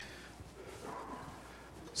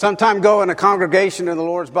Some time ago in a congregation in the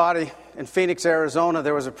Lord's body in Phoenix, Arizona,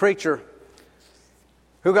 there was a preacher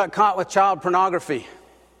who got caught with child pornography.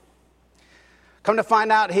 Come to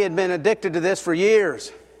find out, he had been addicted to this for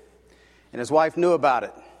years, and his wife knew about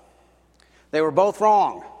it. They were both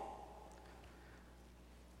wrong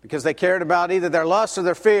because they cared about either their lust or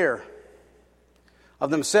their fear of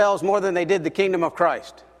themselves more than they did the kingdom of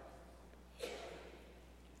Christ.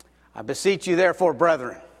 I beseech you, therefore,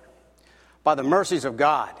 brethren, by the mercies of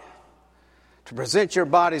God, to present your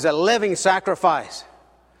bodies a living sacrifice,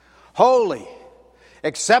 holy,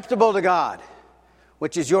 acceptable to God,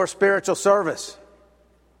 which is your spiritual service.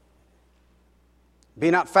 Be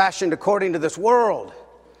not fashioned according to this world,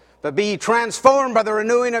 but be ye transformed by the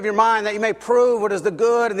renewing of your mind, that you may prove what is the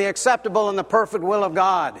good and the acceptable and the perfect will of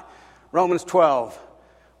God. Romans 12,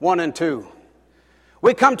 1 and 2.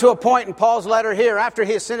 We come to a point in Paul's letter here, after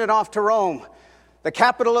he ascended off to Rome, the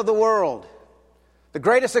capital of the world, the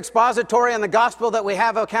greatest expository in the gospel that we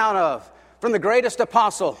have account of, from the greatest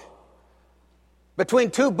apostle.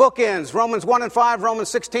 Between two bookends, Romans 1 and 5, Romans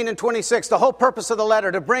 16 and 26, the whole purpose of the letter,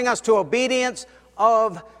 to bring us to obedience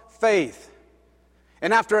of faith.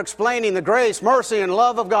 And after explaining the grace, mercy, and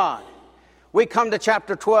love of God, we come to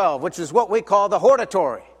chapter 12, which is what we call the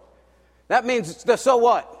hortatory. That means the so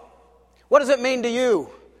what? What does it mean to you?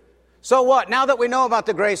 So what? Now that we know about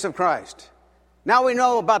the grace of Christ, now we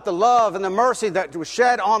know about the love and the mercy that was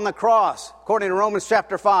shed on the cross, according to Romans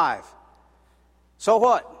chapter 5. So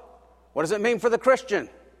what? What does it mean for the Christian?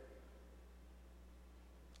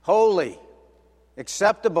 Holy,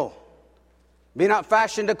 acceptable. Be not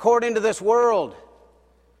fashioned according to this world.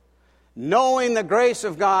 Knowing the grace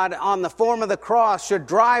of God on the form of the cross should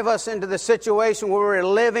drive us into the situation where we're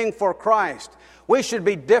living for Christ. We should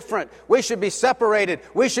be different. We should be separated.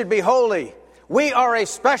 We should be holy. We are a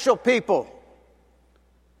special people.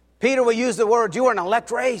 Peter will use the word, you are an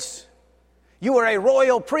elect race. You are a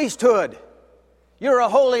royal priesthood. You're a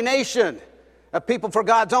holy nation, a people for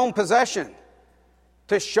God's own possession,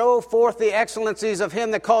 to show forth the excellencies of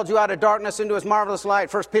Him that called you out of darkness into His marvelous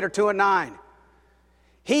light, 1 Peter 2 and 9.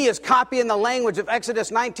 He is copying the language of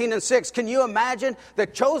Exodus 19 and 6. Can you imagine the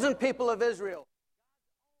chosen people of Israel?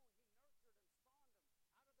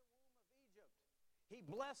 He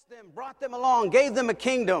blessed them, brought them along, gave them a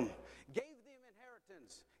kingdom, gave them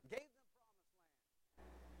inheritance, gave them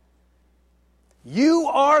promised land. You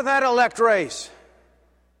are that elect race.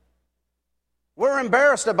 We're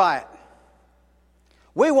embarrassed by it.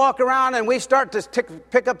 We walk around and we start to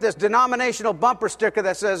pick up this denominational bumper sticker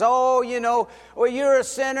that says, oh, you're a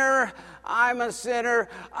sinner, I'm a sinner,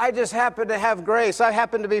 I just happen to have grace, I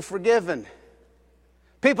happen to be forgiven.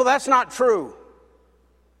 People, that's not true.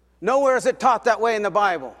 Nowhere is it taught that way in the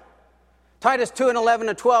Bible. Titus 2 and 11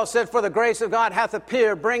 and 12 said, for the grace of God hath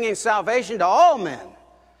appeared, bringing salvation to all men,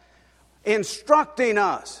 instructing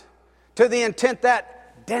us to the intent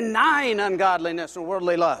that denying ungodliness and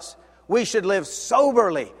worldly lust, we should live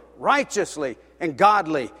soberly, righteously, and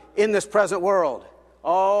godly in this present world.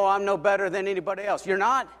 Oh, I'm no better than anybody else. You're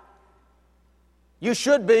not. You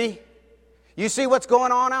should be. You see what's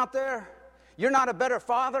going on out there? You're not a better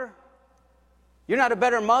father. You're not a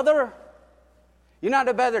better mother. You're not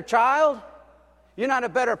a better child. You're not a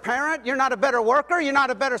better parent. You're not a better worker. You're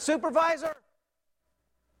not a better supervisor.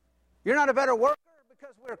 You're not a better worker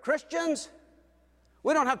because we're Christians.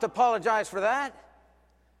 We don't have to apologize for that.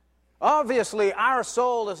 Obviously, our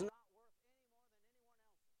soul is not worth any more than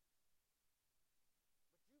anyone else.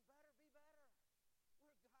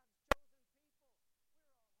 But you better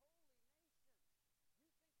be better. We're God's chosen people. We're a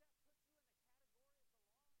holy nation. You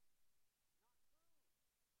think that puts you in the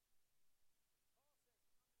category of the lost?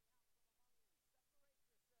 Not true.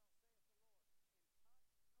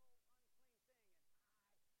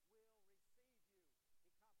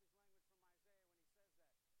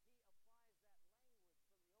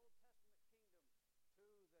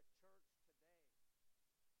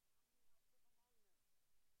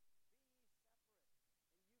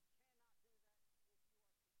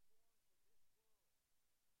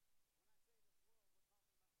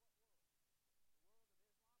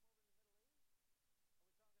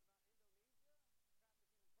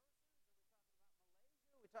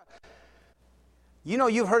 Paul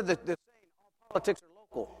says, you've heard the saying, all politics are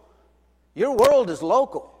local. Your world is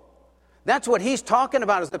local. That's what he's talking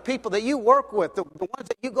about, is the people that you work with, the ones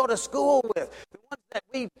that you go to school with, the ones that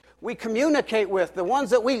we communicate with, the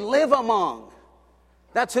ones that we live among.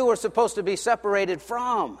 That's who we're supposed to be separated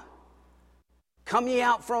from. Come ye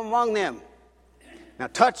out from among them. Now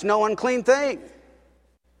touch no unclean thing.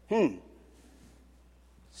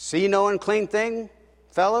 See no unclean thing,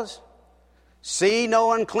 fellas? See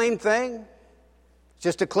no unclean thing?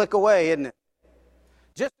 Just a click away, isn't it?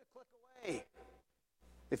 Just a click away.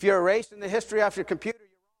 If you're erasing the history off your computer, you're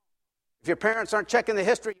wrong. If your parents aren't checking the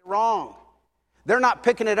history, you're wrong. They're not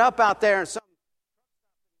picking it up out there in some.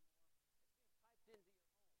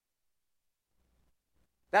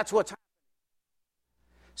 That's what's happening.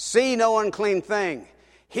 See no unclean thing.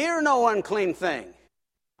 Hear no unclean thing.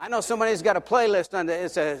 I know somebody's got a playlist on it.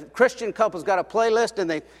 It's a Christian couple's got a playlist, and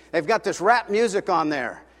they've got this rap music on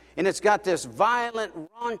there. And it's got this violent,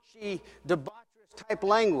 raunchy, debaucherous type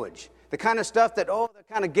language. The kind of stuff that,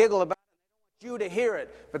 they kind of giggle about it. They don't want you to hear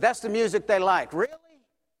it. But that's the music they like. Really?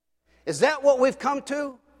 Is that what we've come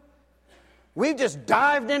to? We've just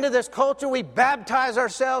dived into this culture. We baptize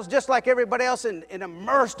ourselves just like everybody else and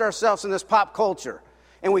immersed ourselves in this pop culture.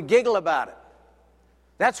 And we giggle about it.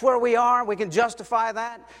 That's where we are. We can justify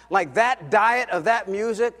that. Like that diet of that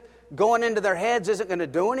music going into their heads isn't going to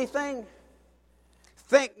do anything.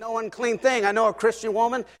 Think no unclean thing. I know a Christian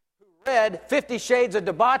woman who read 50 Shades of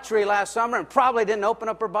Debauchery last summer and probably didn't open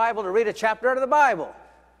up her Bible to read a chapter out of the Bible.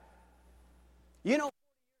 You know, you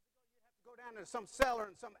have to go down to some cellar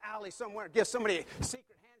in some alley somewhere and give somebody a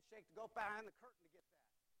secret handshake to go behind the curtain to get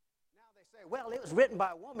that. Now they say, well, it was written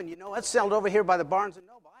by a woman, you know. It's sold over here by the Barnes &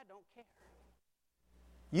 Noble. I don't care.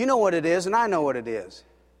 You know what it is, and I know what it is.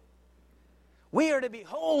 We are to be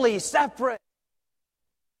holy, separate.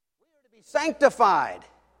 Sanctified.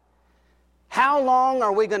 How long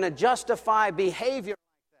are we going to justify behavior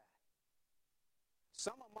like that?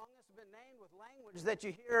 Some among us have been named with language that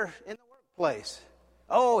you hear in the workplace.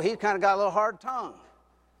 Oh, he kind of got a little hard tongue.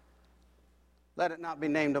 Let it not be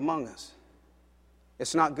named among us.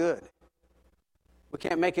 It's not good. We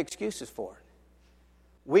can't make excuses for it.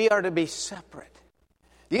 We are to be separate.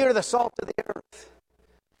 You are the salt of the earth.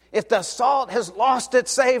 If the salt has lost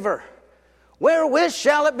its savor, wherewith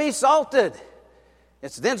shall it be salted?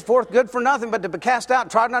 It's thenceforth good for nothing but to be cast out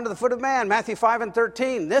and trodden under the foot of man. Matthew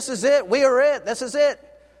 5:13. This is it. We are it. This is it.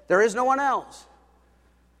 There is no one else.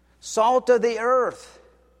 Salt of the earth.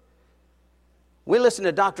 We listened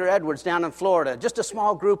to Dr. Edwards down in Florida, just a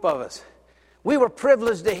small group of us. We were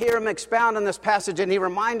privileged to hear him expound on this passage, and he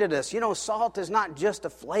reminded us, salt is not just a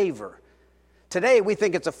flavor. Today we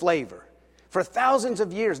think it's a flavor. For thousands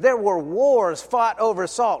of years, there were wars fought over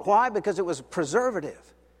salt. Why? Because it was a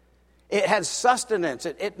preservative. It had sustenance.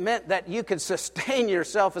 It meant that you could sustain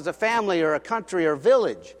yourself as a family or a country or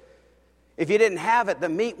village. If you didn't have it, the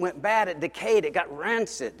meat went bad, it decayed, it got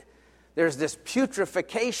rancid. There's this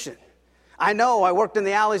putrefaction. I know, I worked in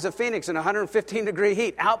the alleys of Phoenix in 115-degree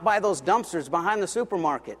heat, out by those dumpsters behind the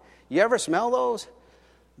supermarket. You ever smell those?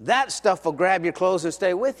 That stuff will grab your clothes and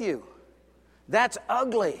stay with you. That's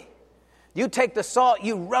ugly. You take the salt,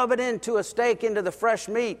 you rub it into a steak, into the fresh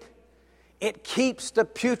meat. It keeps the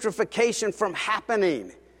putrefaction from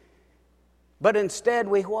happening. But instead,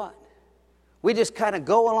 we what? We just kind of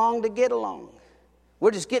go along to get along.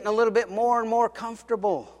 We're just getting a little bit more and more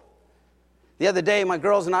comfortable. The other day, my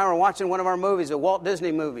girls and I were watching one of our movies, a Walt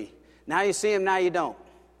Disney movie. Now you see him, now you don't.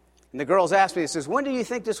 And the girls asked me, they says, when do you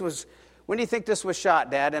think this was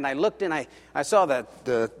shot, Dad? And I looked and I saw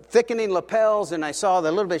the thickening lapels and I saw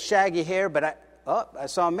the little bit shaggy hair, but I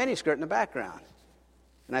saw a miniskirt in the background.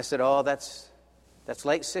 And I said, that's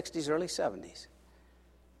late 60s, early 70s.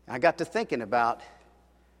 And I got to thinking about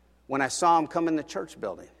when I saw them come in the church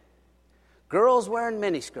building. Girls wearing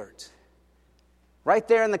miniskirts. Right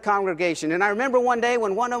there in the congregation. And I remember one day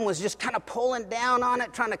when one of them was just kind of pulling down on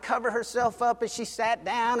it, trying to cover herself up as she sat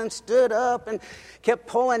down and stood up and kept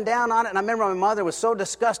pulling down on it. And I remember my mother was so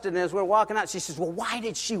disgusted, and as we were walking out, she says, well, why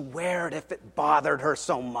did she wear it if it bothered her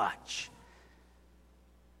so much?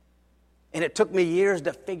 And it took me years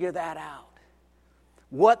to figure that out.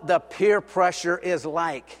 What the peer pressure is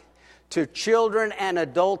like to children and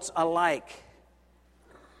adults alike.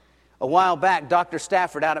 A while back, Dr.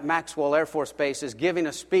 Stafford out at Maxwell Air Force Base is giving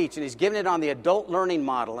a speech, and he's giving it on the adult learning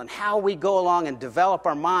model and how we go along and develop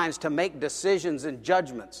our minds to make decisions and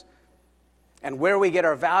judgments and where we get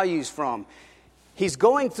our values from. He's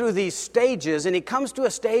going through these stages, and he comes to a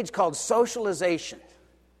stage called socialization.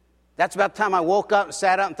 That's about the time I woke up and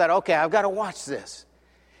sat up and thought, okay, I've got to watch this.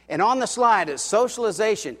 And on the slide is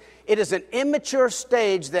socialization. It is an immature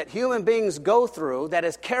stage that human beings go through that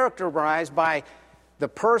is characterized by the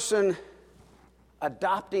person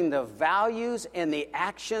adopting the values and the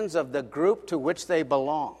actions of the group to which they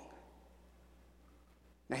belong.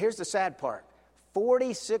 Now here's the sad part.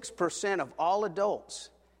 46% of all adults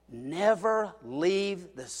never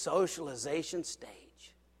leave the socialization stage.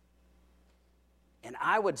 And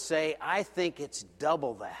I would say I think it's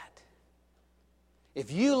double that.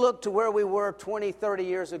 If you look to where we were 20, 30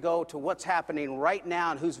 years ago to what's happening right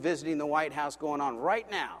now and who's visiting the White House going on right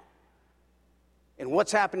now and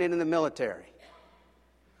what's happening in the military,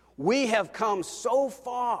 we have come so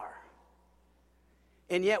far,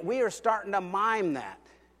 and yet we are starting to mime that.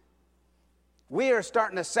 We are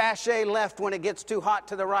starting to sashay left when it gets too hot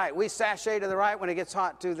to the right. We sashay to the right when it gets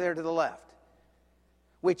hot to the left.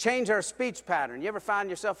 We change our speech pattern. You ever find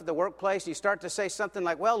yourself at the workplace, you start to say something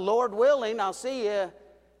like, well, Lord willing, I'll see you.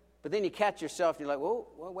 But then you catch yourself and you're like, whoa,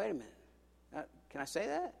 wait a minute. Can I say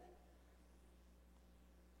that?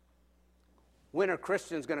 When are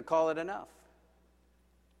Christians going to call it enough?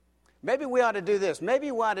 Maybe we ought to do this.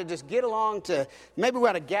 Maybe we ought to just get along maybe we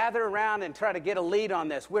ought to gather around and try to get a lead on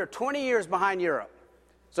this. We're 20 years behind Europe.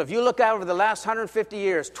 So if you look out over the last 150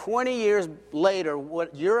 years, 20 years later,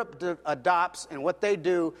 what Europe adopts and what they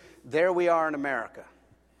do, there we are in America.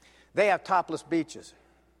 They have topless beaches.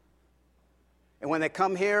 And when they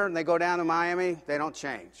come here and they go down to Miami, they don't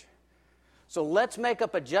change. So let's make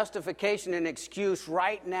up a justification and excuse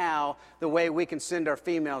right now the way we can send our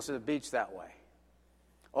females to the beach that way.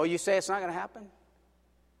 Oh, you say it's not going to happen?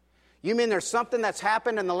 You mean there's something that's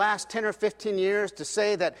happened in the last 10 or 15 years to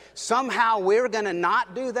say that somehow we're going to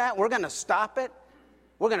not do that? We're going to stop it?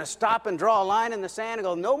 We're going to stop and draw a line in the sand and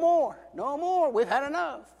go, no more, we've had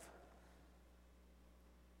enough.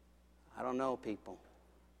 I don't know, people.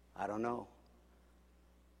 I don't know.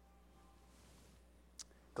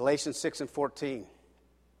 Galatians 6:14.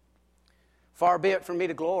 Far be it from me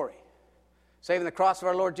to glory, save in the cross of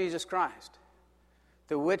our Lord Jesus Christ,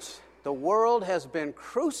 through which the world has been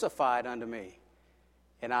crucified unto me,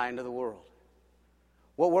 and I unto the world.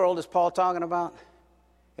 What world is Paul talking about?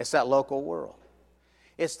 It's that local world.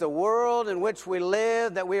 It's the world in which we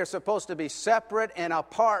live that we are supposed to be separate and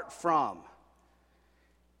apart from.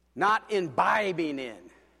 Not imbibing in.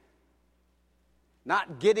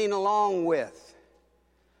 Not getting along with.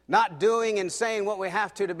 Not doing and saying what we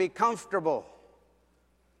have to be comfortable.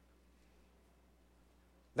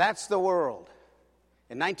 That's the world.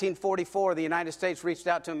 In 1944, the United States reached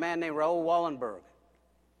out to a man named Raoul Wallenberg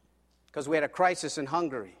because we had a crisis in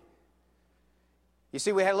Hungary. You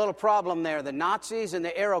see, we had a little problem there. The Nazis and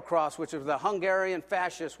the Arrow Cross, which was the Hungarian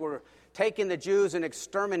fascists, were taking the Jews and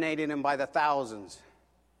exterminating them by the thousands.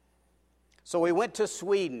 So we went to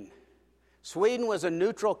Sweden. Sweden was a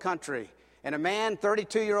neutral country, and a man,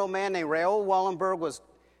 32-year-old man named Raoul Wallenberg,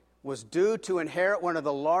 was due to inherit one of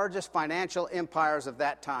the largest financial empires of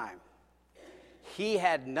that time. He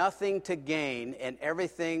had nothing to gain and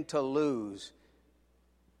everything to lose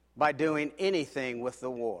by doing anything with the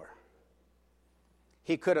war.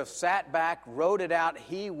 He could have sat back, rode it out,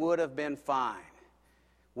 he would have been fine.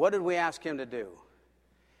 What did we ask him to do?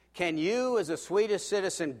 Can you, as a Swedish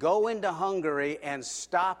citizen, go into Hungary and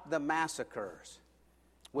stop the massacres?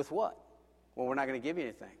 With what? Well, we're not going to give you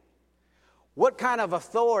anything. What kind of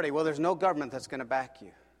authority? Well, there's no government that's going to back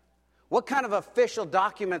you. What kind of official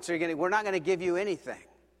documents are you going to? We're not going to give you anything.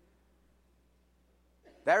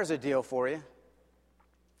 There's a deal for you.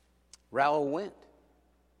 Raoul went.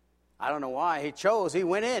 I don't know why. He chose. He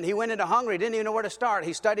went in. He went into Hungary. Didn't even know where to start.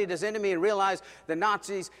 He studied his enemy and realized the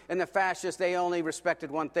Nazis and the fascists, they only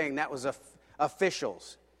respected one thing. That was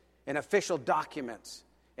officials and official documents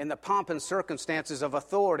and the pomp and circumstances of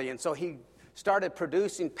authority. And so he started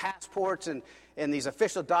producing passports and these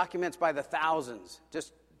official documents by the thousands,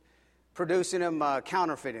 just producing them,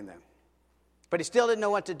 counterfeiting them. But he still didn't know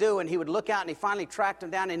what to do, and he would look out, and he finally tracked them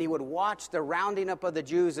down, and he would watch the rounding up of the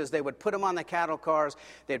Jews as they would put them on the cattle cars.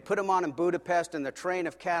 They'd put them on in Budapest, and the train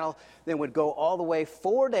of cattle then would go all the way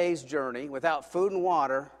 4 days' journey without food and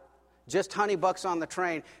water, just honey bucks on the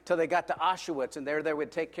train, till they got to Auschwitz, and there they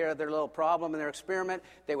would take care of their little problem and their experiment.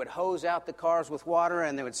 They would hose out the cars with water,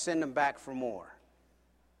 and they would send them back for more.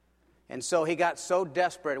 And so he got so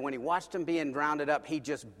desperate, when he watched them being rounded up, he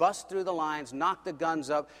just bust through the lines, knocked the guns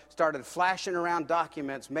up, started flashing around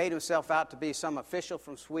documents, made himself out to be some official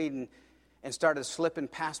from Sweden, and started slipping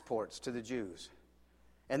passports to the Jews.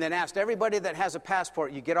 And then asked everybody that has a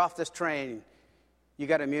passport, you get off this train, you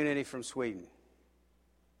got immunity from Sweden.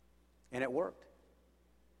 And it worked.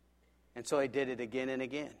 And so he did it again and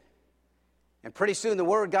again. And pretty soon the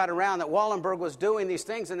word got around that Wallenberg was doing these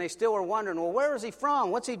things, and they still were wondering, well, where is he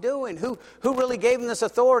from? What's he doing? Who really gave him this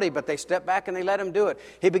authority? But they stepped back and they let him do it.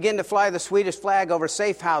 He began to fly the Swedish flag over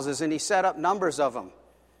safe houses, and he set up numbers of them.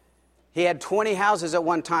 He had 20 houses at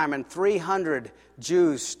one time and 300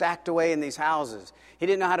 Jews stacked away in these houses. He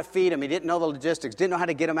didn't know how to feed them. He didn't know the logistics, didn't know how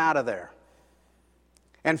to get them out of there.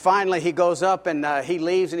 And finally, he goes up and he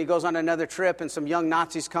leaves and he goes on another trip, and some young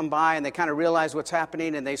Nazis come by and they kind of realize what's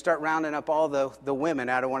happening, and they start rounding up all the women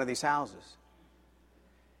out of one of these houses.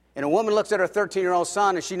 And a woman looks at her 13-year-old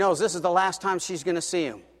son, and she knows this is the last time she's going to see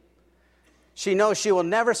him. She knows she will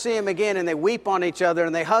never see him again, and they weep on each other,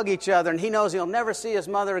 and they hug each other, and he knows he'll never see his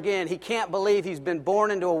mother again. He can't believe he's been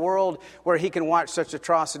born into a world where he can watch such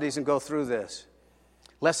atrocities and go through this.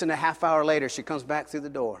 Less than a half hour later, she comes back through the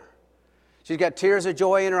door. She's got tears of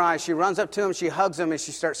joy in her eyes. She runs up to him, she hugs him, and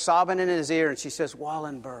she starts sobbing in his ear, and she says,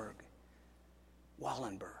 Wallenberg,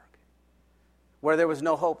 Wallenberg. Where there was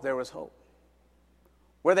no hope, there was hope.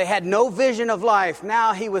 Where they had no vision of life,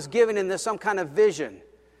 now he was given in this some kind of vision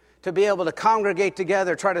to be able to congregate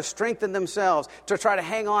together, try to strengthen themselves, to try to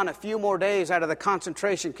hang on a few more days out of the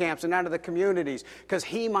concentration camps and out of the communities, because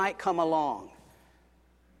he might come along.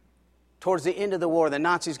 Towards the end of the war, the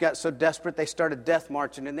Nazis got so desperate they started death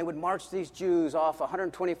marching, and they would march these Jews off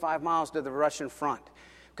 125 miles to the Russian front.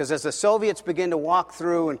 Because as the Soviets began to walk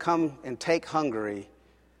through and come and take Hungary,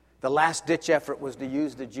 the last-ditch effort was to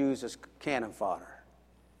use the Jews as cannon fodder.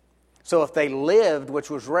 So if they lived, which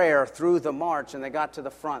was rare, through the march and they got to the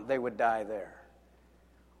front, they would die there.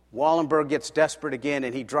 Wallenberg gets desperate again,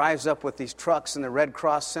 and he drives up with these trucks and the Red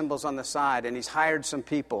Cross symbols on the side, and he's hired some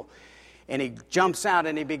people. And he jumps out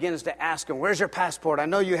and he begins to ask them, where's your passport? I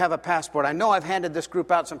know you have a passport. I know I've handed this group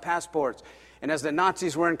out some passports. And as the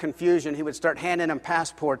Nazis were in confusion, he would start handing them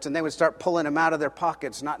passports, and they would start pulling them out of their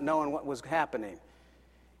pockets, not knowing what was happening.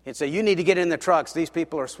 He'd say, you need to get in the trucks. These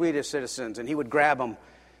people are Swedish citizens. And he would grab them.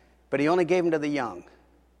 But he only gave them to the young.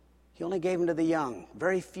 He only gave them to the young,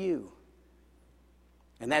 very few.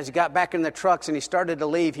 And as he got back in the trucks and he started to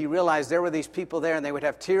leave, he realized there were these people there, and they would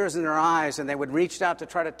have tears in their eyes, and they would reach out to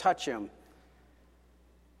try to touch him.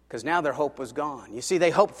 Because now their hope was gone. You see, they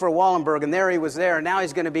hoped for Wallenberg, and there he was there, and now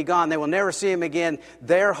he's going to be gone. They will never see him again.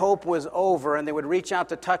 Their hope was over, and they would reach out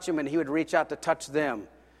to touch him, and he would reach out to touch them.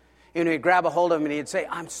 And he'd grab a hold of him, and he'd say,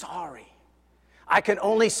 I'm sorry. I can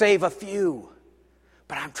only save a few,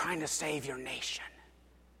 but I'm trying to save your nation.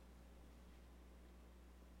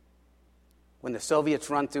 When the Soviets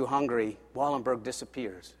run through Hungary, Wallenberg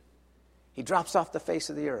disappears. He drops off the face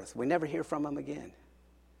of the earth. We never hear from him again.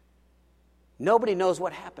 Nobody knows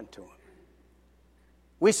what happened to him.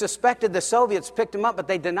 We suspected the Soviets picked him up, but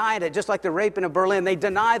they denied it, just like the raping of Berlin. They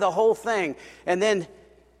deny the whole thing. And then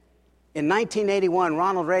in 1981,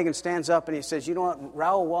 Ronald Reagan stands up and he says, you know what,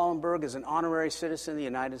 Raoul Wallenberg is an honorary citizen of the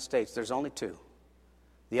United States. There's only two.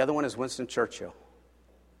 The other one is Winston Churchill.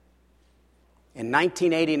 In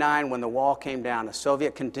 1989, when the wall came down, a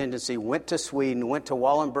Soviet contingency went to Sweden, went to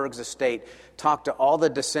Wallenberg's estate, talked to all the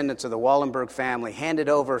descendants of the Wallenberg family, handed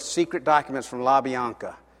over secret documents from LaBianca,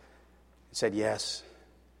 and said, yes,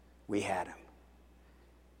 we had him.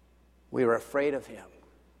 We were afraid of him.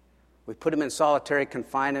 We put him in solitary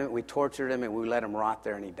confinement, we tortured him, and we let him rot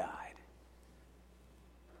there, and he died.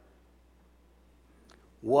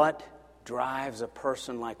 What drives a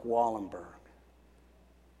person like Wallenberg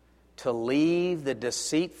to leave the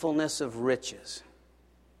deceitfulness of riches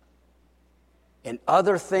and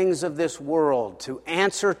other things of this world to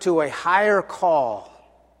answer to a higher call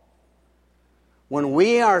when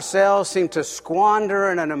we ourselves seem to squander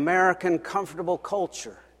in an American comfortable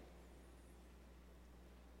culture?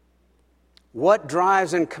 What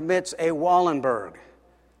drives and commits a Wallenberg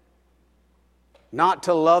not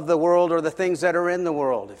to love the world or the things that are in the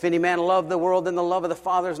world? If any man love the world, then the love of the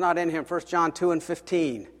Father is not in him. 1 John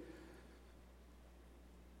 2:15.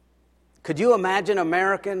 Could you imagine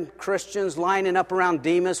American Christians lining up around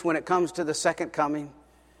Demas when it comes to the second coming?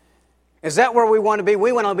 Is that where we want to be?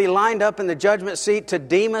 We want to be lined up in the judgment seat to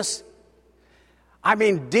Demas. I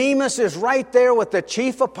mean, Demas is right there with the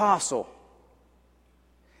chief apostle.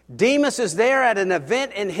 Demas is there at an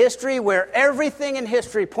event in history where everything in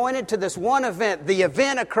history pointed to this one event. The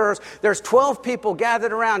event occurs. There's 12 people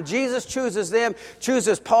gathered around. Jesus chooses them,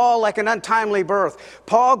 chooses Paul like an untimely birth.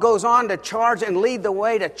 Paul goes on to charge and lead the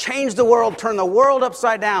way to change the world, turn the world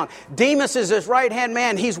upside down. Demas is his right-hand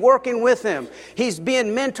man. He's working with him. He's being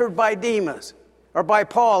mentored by Demas, or by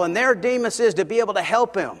Paul. And there Demas is to be able to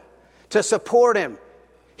help him, to support him.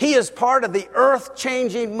 He is part of the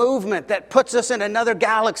earth-changing movement that puts us in another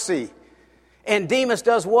galaxy. And Demas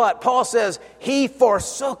does what? Paul says, he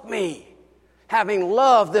forsook me, having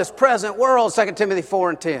loved this present world, 2 Timothy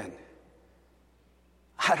 4:10.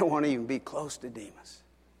 I don't want to even be close to Demas.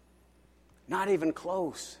 Not even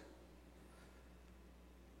close.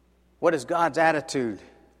 What is God's attitude?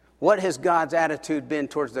 What has God's attitude been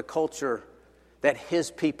towards the culture that his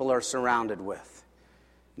people are surrounded with?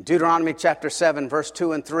 Deuteronomy chapter 7, verse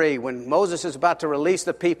 2 and 3, when Moses is about to release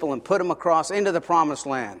the people and put them across into the promised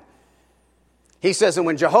land, he says, and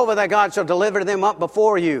when Jehovah thy God shall deliver them up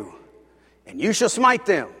before you, and you shall smite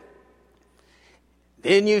them,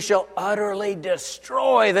 then you shall utterly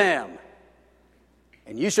destroy them.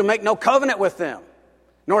 And you shall make no covenant with them,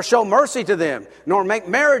 nor show mercy to them, nor make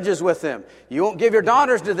marriages with them. You won't give your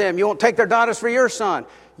daughters to them. You won't take their daughters for your son.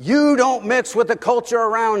 You don't mix with the culture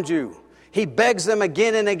around you. He begs them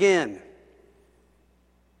again and again.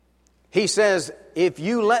 He says, if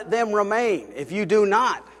you let them remain, if you do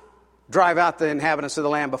not drive out the inhabitants of the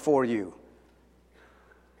land before you,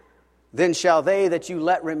 then shall they that you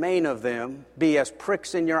let remain of them be as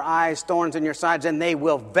pricks in your eyes, thorns in your sides, and they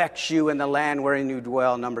will vex you in the land wherein you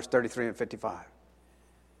dwell. Numbers 33 and 55.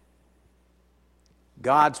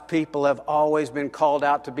 God's people have always been called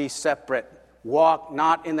out to be separate. Walk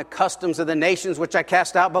not in the customs of the nations which I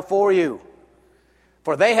cast out before you.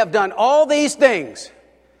 For they have done all these things.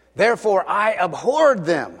 Therefore I abhorred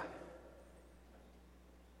them.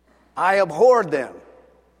 I abhorred them.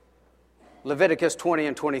 Leviticus 20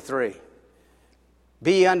 and 23.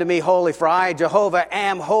 Be unto me holy, for I, Jehovah,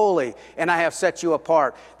 am holy, and I have set you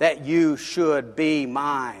apart, that you should be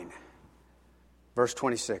mine. Verse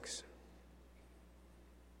 26.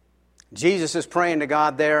 Jesus is praying to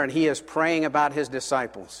God there, and he is praying about his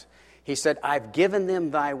disciples. He said, I've given them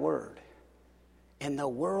thy word, and the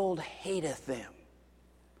world hateth them,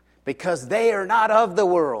 because they are not of the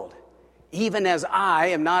world, even as I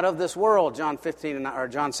am not of this world. John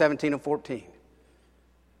 17 and 14.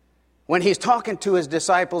 When he's talking to his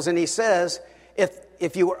disciples, and he says,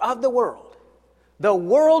 if you were of the world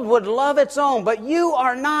would love its own, but you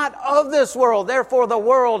are not of this world, therefore the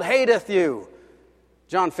world hateth you.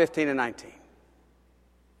 John 15 and 19.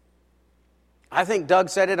 I think Doug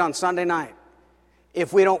said it on Sunday night.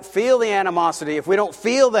 If we don't feel the animosity, if we don't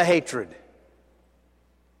feel the hatred,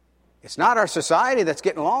 it's not our society that's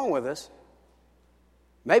getting along with us.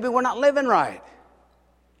 Maybe we're not living right.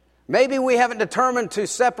 Maybe we haven't determined to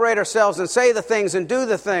separate ourselves and say the things and do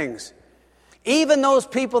the things. Even those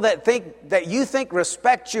people that you think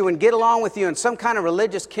respect you and get along with you in some kind of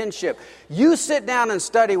religious kinship, you sit down and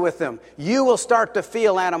study with them, you will start to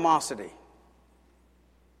feel animosity.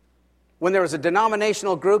 When there was a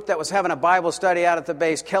denominational group that was having a Bible study out at the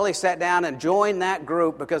base, Kelly sat down and joined that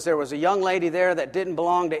group because there was a young lady there that didn't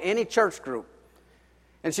belong to any church group.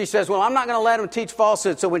 And she says, well, I'm not going to let them teach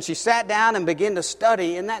falsehood. So when she sat down and began to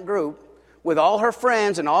study in that group with all her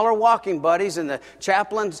friends and all her walking buddies and the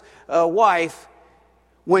chaplain's wife,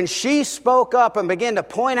 when she spoke up and began to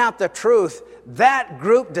point out the truth, that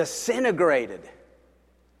group disintegrated.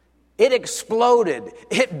 It exploded.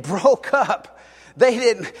 It broke up.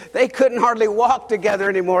 They couldn't hardly walk together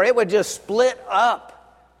anymore. It would just split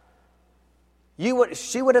up.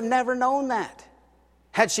 She would have never known that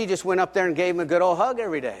had she just went up there and gave him a good old hug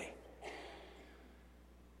every day.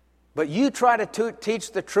 But you try to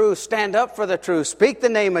teach the truth, stand up for the truth, speak the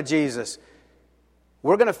name of Jesus,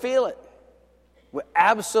 we're going to feel it. We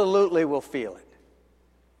absolutely will feel it.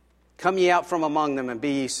 Come ye out from among them and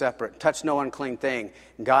be ye separate. Touch no unclean thing.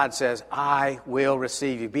 And God says, I will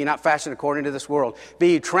receive you. Be not fashioned according to this world.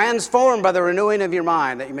 Be ye transformed by the renewing of your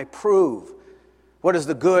mind, that you may prove what is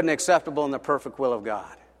the good and acceptable and the perfect will of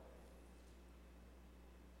God.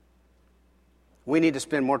 We need to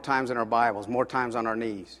spend more times in our Bibles, more times on our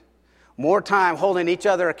knees, more time holding each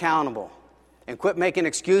other accountable, and quit making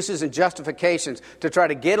excuses and justifications to try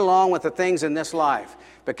to get along with the things in this life.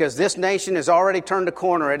 Because this nation has already turned a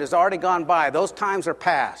corner. It has already gone by. Those times are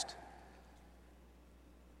past.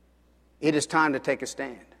 It is time to take a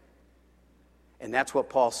stand. And that's what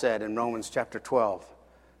Paul said in Romans chapter 12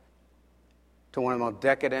 to one of the most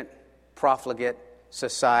decadent, profligate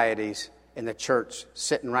societies in the church,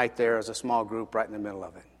 sitting right there as a small group right in the middle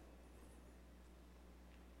of it.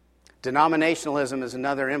 Denominationalism is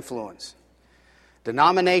another influence.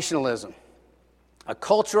 Denominationalism, a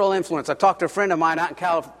cultural influence. I talked to a friend of mine out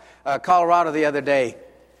in Colorado the other day,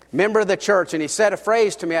 member of the church, and he said a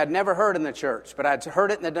phrase to me I'd never heard in the church, but I'd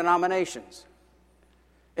heard it in the denominations.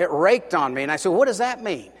 It raked on me, and I said, what does that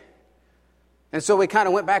mean? And so we kind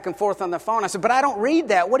of went back and forth on the phone. I said, but I don't read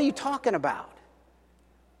that. What are you talking about?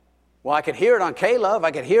 Well, I could hear it on K-Love.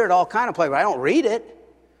 I could hear it all kind of places, but I don't read it.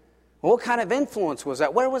 Well, what kind of influence was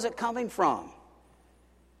that? Where was it coming from?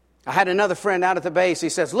 I had another friend out at the base. He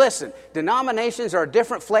says, listen, denominations are a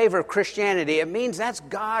different flavor of Christianity. It means that's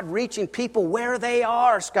God reaching people where they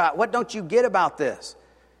are, Scott. What don't you get about this?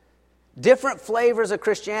 Different flavors of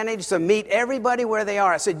Christianity to meet everybody where they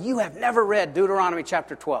are. I said, you have never read Deuteronomy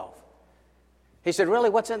chapter 12. He said, really,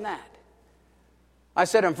 what's in that? I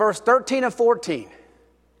said, in verse 13 and 14,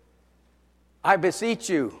 I beseech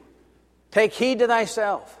you, take heed to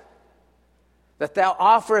thyself, that thou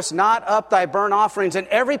offerest not up thy burnt offerings in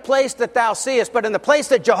every place that thou seest, but in the place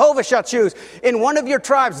that Jehovah shall choose, in one of your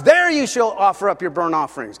tribes, there you shall offer up your burnt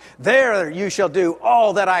offerings. There you shall do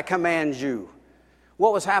all that I command you.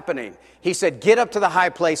 What was happening? He said, get up to the high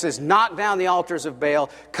places, knock down the altars of Baal,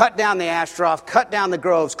 cut down the Ashtaroth, cut down the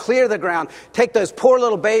groves, clear the ground, take those poor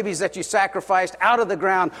little babies that you sacrificed out of the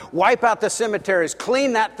ground, wipe out the cemeteries,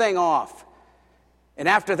 clean that thing off. And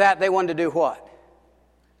after that, they wanted to do what?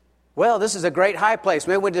 Well, this is a great high place.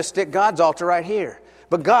 Maybe we'll just stick God's altar right here.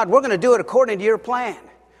 But God, we're going to do it according to your plan.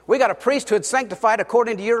 We got a priesthood sanctified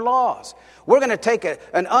according to your laws. We're going to take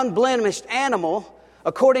an unblemished animal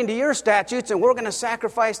according to your statutes, and we're going to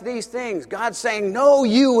sacrifice these things. God's saying, no,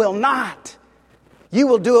 you will not. You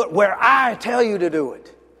will do it where I tell you to do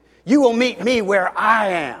it. You will meet me where I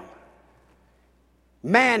am.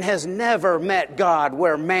 Man has never met God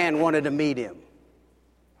where man wanted to meet him.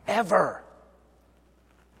 Ever.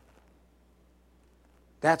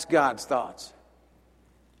 That's God's thoughts.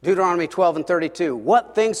 Deuteronomy 12:32.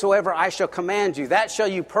 What things soever I shall command you, that shall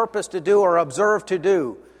you purpose to do or observe to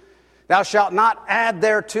do. Thou shalt not add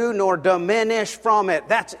thereto nor diminish from it.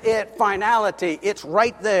 That's it. Finality. It's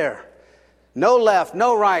right there. No left,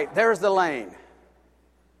 no right. There's the lane.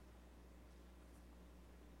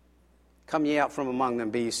 Come ye out from among them,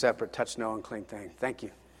 be ye separate, touch no unclean thing. Thank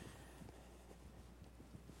you.